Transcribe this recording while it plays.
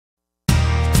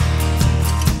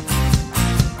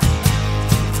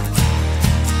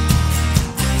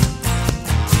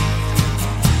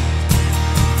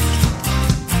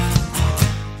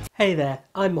Hey there,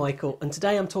 I'm Michael, and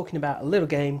today I'm talking about a little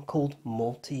game called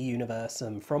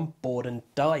Multiuniversum from Board and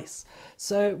Dice.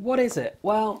 So, what is it?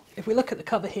 Well, if we look at the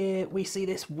cover here, we see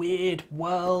this weird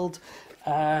world,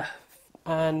 uh,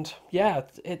 and yeah,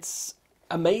 it's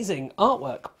amazing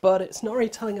artwork, but it's not really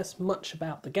telling us much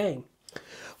about the game.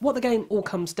 What the game all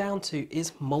comes down to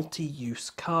is multi-use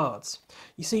cards.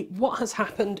 You see, what has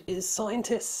happened is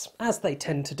scientists, as they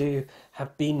tend to do,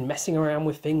 have been messing around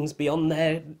with things beyond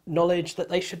their knowledge that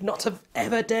they should not have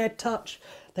ever dared touch.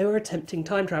 They were attempting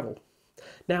time travel.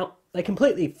 Now, they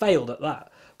completely failed at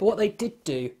that, but what they did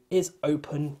do is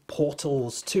open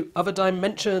portals to other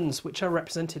dimensions, which are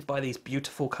represented by these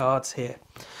beautiful cards here.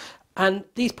 And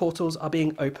these portals are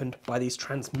being opened by these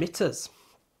transmitters.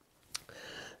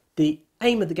 The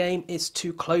aim of the game is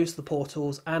to close the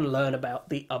portals and learn about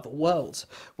the other worlds.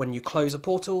 When you close a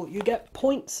portal, you get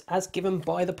points as given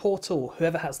by the portal.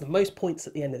 Whoever has the most points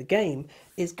at the end of the game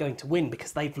is going to win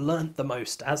because they've learnt the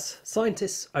most, as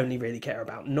scientists only really care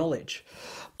about knowledge.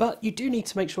 But you do need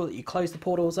to make sure that you close the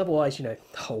portals, otherwise, the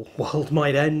whole world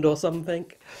might end or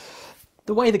something.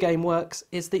 The way the game works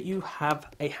is that you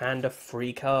have a hand of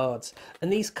free cards,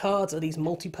 and these cards are these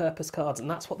multi-purpose cards, and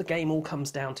that's what the game all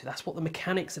comes down to. That's what the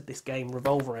mechanics of this game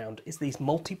revolve around, is these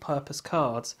multi-purpose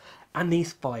cards and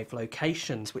these 5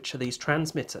 locations, which are these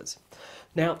transmitters.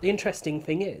 Now, the interesting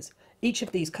thing is, each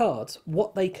of these cards,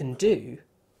 what they can do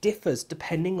differs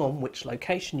depending on which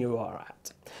location you are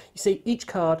at. You see, each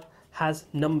card has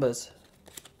numbers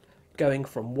going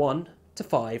from 1 to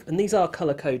 5, and these are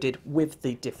color coded with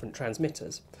the different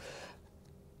transmitters,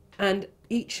 and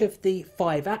each of the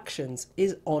 5 actions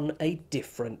is on a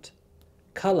different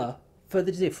color for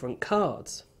the different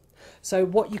cards. So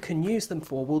what you can use them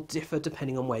for will differ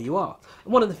depending on where you are,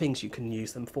 and one of the things you can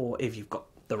use them for, if you've got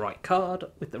the right card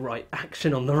with the right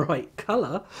action on the right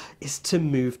colour, is to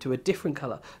move to a different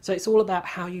colour. So it's all about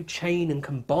how you chain and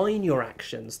combine your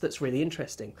actions that's really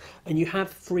interesting, and you have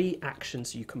 3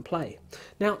 actions you can play.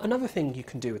 Now, another thing you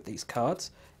can do with these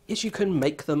cards is you can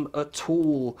make them a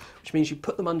tool, which means you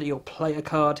put them under your player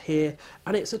card here,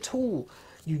 and it's a tool.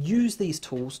 You use these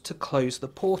tools to close the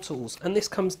portals, and this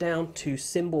comes down to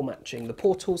symbol matching. The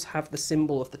portals have the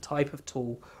symbol of the type of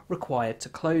tool required to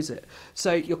close it.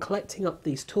 So you're collecting up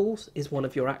these tools is one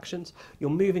of your actions.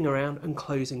 You're moving around and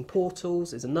closing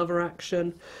portals is another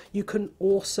action. You can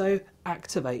also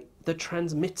activate the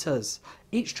transmitters.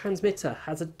 Each transmitter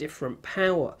has a different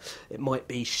power. It might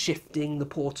be shifting the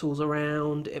portals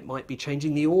around, it might be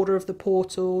changing the order of the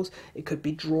portals, it could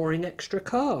be drawing extra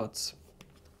cards.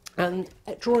 And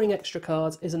drawing extra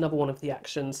cards is another one of the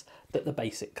actions that the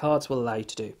basic cards will allow you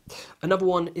to do. Another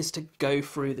one is to go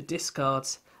through the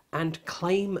discards and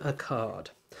claim a card.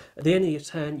 At the end of your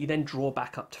turn, you then draw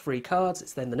back up to 3 cards.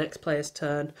 It's then the next player's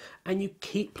turn, and you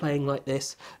keep playing like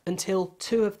this until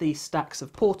 2 of these stacks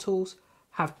of portals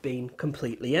have been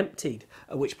completely emptied,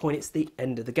 at which point it's the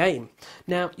end of the game.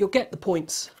 Now, you'll get the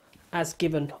points as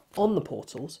given on the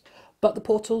portals, but the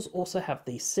portals also have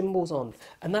these symbols on,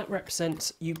 and that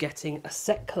represents you getting a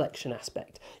set collection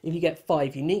aspect. If you get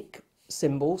 5 unique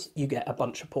symbols, you get a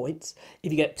bunch of points.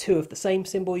 If you get 2 of the same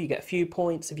symbol, you get a few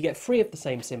points. If you get 3 of the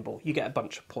same symbol, you get a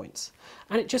bunch of points.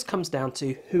 And it just comes down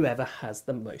to whoever has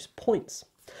the most points.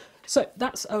 So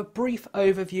that's a brief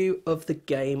overview of the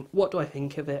game. What do I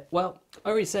think of it? Well, I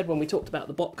already said when we talked about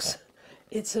the box,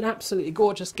 it's an absolutely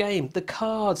gorgeous game. The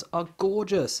cards are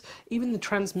gorgeous. Even the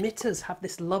transmitters have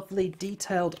this lovely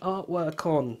detailed artwork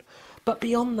on. But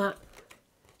beyond that,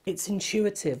 it's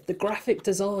intuitive. The graphic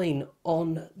design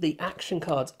on the action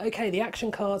cards. Okay, the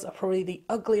action cards are probably the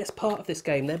ugliest part of this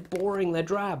game. They're boring, they're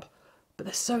drab. But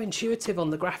they're so intuitive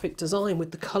on the graphic design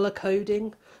with the colour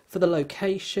coding for the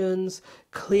locations,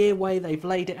 clear way they've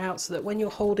laid it out so that when you're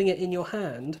holding it in your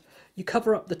hand, you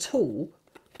cover up the tool,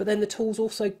 but then the tool's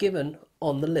also given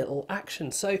on the little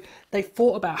action. So they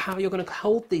thought about how you're going to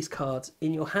hold these cards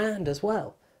in your hand as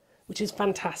well, which is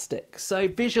fantastic. So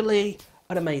visually,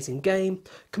 an amazing game.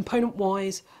 Component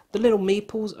wise, the little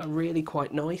meeples are really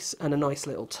quite nice and a nice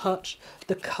little touch.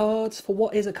 The cards, for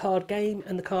what is a card game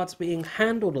and the cards being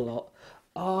handled a lot,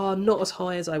 are not as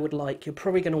high as I would like. You're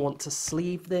probably going to want to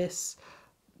sleeve this,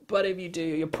 but if you do,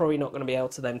 you're probably not going to be able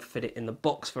to then fit it in the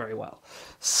box very well.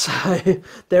 So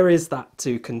there is that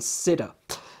to consider.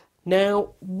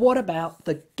 Now, what about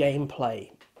the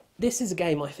gameplay? This is a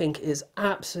game I think is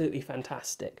absolutely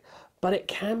fantastic, but it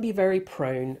can be very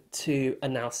prone to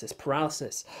analysis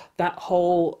paralysis. That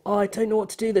whole, oh, I don't know what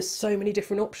to do, there's so many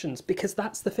different options, because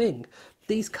that's the thing.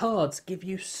 These cards give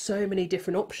you so many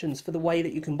different options for the way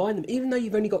that you combine them. Even though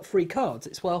you've only got 3 cards,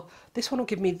 it's, well, this one will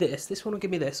give me this one will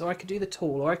give me this, or I could do the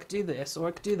tool, or I could do this, or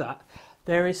I could do that.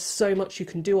 There is so much you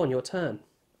can do on your turn.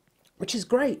 which is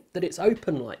great that it's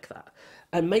open like that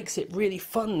and makes it really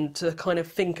fun to kind of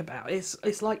think about.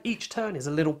 It's like each turn is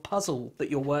a little puzzle that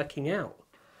you're working out,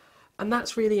 and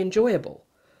that's really enjoyable.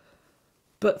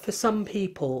 But for some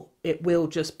people, it will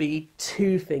just be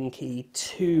too thinky,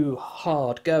 too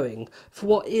hard going for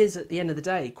what is, at the end of the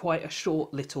day, quite a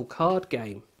short little card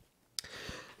game.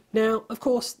 Now, of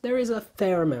course, there is a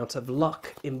fair amount of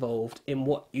luck involved in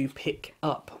what you pick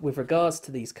up with regards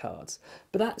to these cards,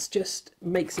 but that's just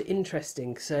makes it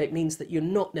interesting. So it means that you're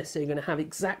not necessarily going to have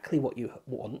exactly what you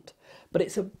want, but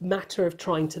it's a matter of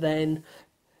trying to then,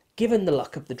 given the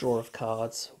luck of the draw of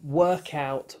cards, work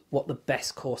out what the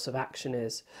best course of action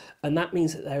is. And that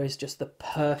means that there is just the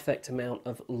perfect amount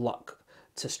of luck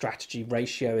to strategy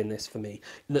ratio in this for me,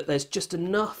 that there's just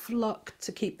enough luck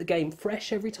to keep the game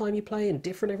fresh every time you play and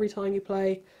different every time you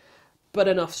play, but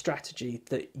enough strategy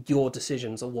that your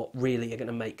decisions are what really are going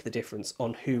to make the difference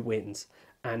on who wins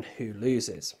and who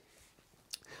loses.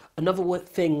 Another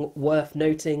thing worth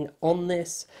noting on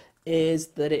this is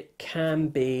that it can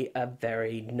be a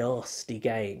very nasty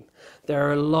game. There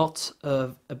are a lot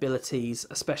of abilities,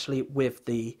 especially with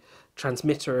the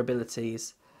transmitter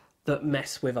abilities, that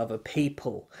mess with other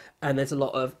people, and there's a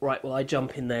lot of, right, well, I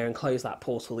jump in there and close that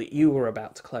portal that you were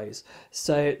about to close.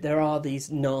 So there are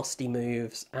these nasty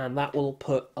moves, and that will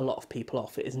put a lot of people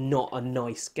off. It is not a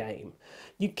nice game.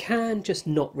 You can just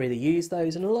not really use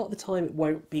those, and a lot of the time it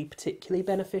won't be particularly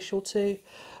beneficial to,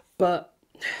 but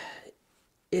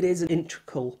it is an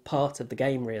integral part of the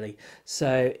game, really,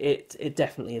 so it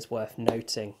definitely is worth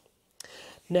noting.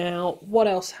 Now, what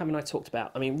else haven't I talked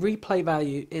about? I mean, replay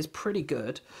value is pretty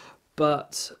good,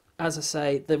 but as I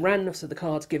say, the randomness of the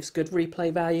cards gives good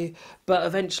replay value, but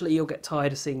eventually you'll get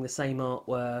tired of seeing the same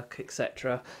artwork,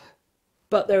 etc.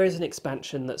 But there is an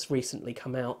expansion that's recently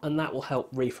come out, and that will help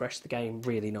refresh the game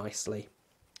really nicely.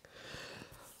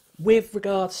 With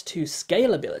regards to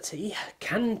scalability,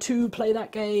 can two play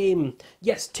that game?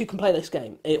 Yes, two can play this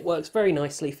game. It works very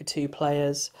nicely for two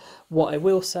players. What I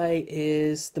will say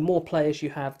is the more players you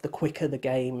have, the quicker the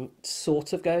game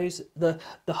sort of goes. The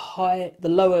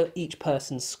lower each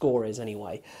person's score is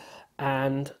anyway.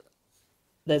 And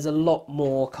there's a lot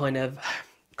more kind of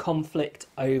conflict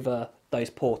over those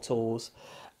portals,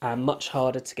 and much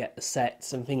harder to get the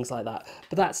sets and things like that.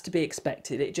 But that's to be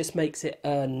expected. It just makes it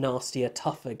a nastier,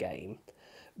 tougher game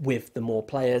with the more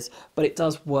players, but it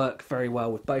does work very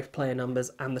well with both player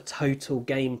numbers, and the total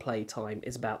gameplay time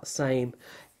is about the same.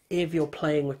 If you're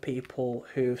playing with people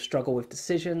who struggle with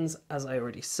decisions, as I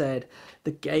already said,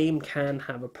 the game can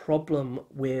have a problem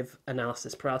with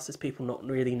analysis paralysis, people not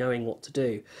really knowing what to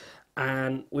do.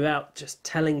 And without just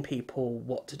telling people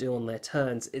what to do on their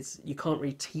turns, you can't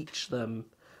really teach them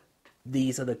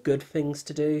these are the good things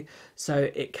to do, so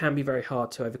it can be very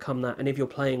hard to overcome that. And if you're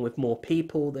playing with more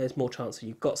people, there's more chance that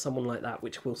you've got someone like that,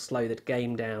 which will slow the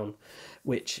game down,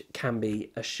 which can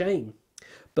be a shame.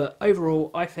 But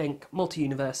overall, I think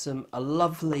Multiuniversum, a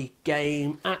lovely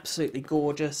game, absolutely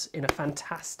gorgeous, in a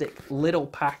fantastic little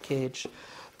package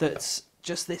that's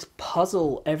just this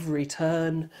puzzle every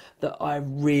turn that I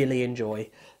really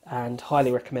enjoy and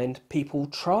highly recommend people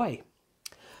try.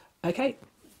 Okay,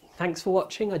 thanks for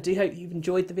watching. I do hope you've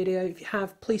enjoyed the video. If you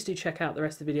have, please do check out the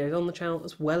rest of the videos on the channel,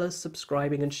 as well as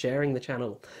subscribing and sharing the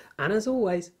channel. And as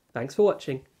always, thanks for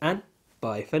watching, and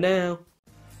bye for now.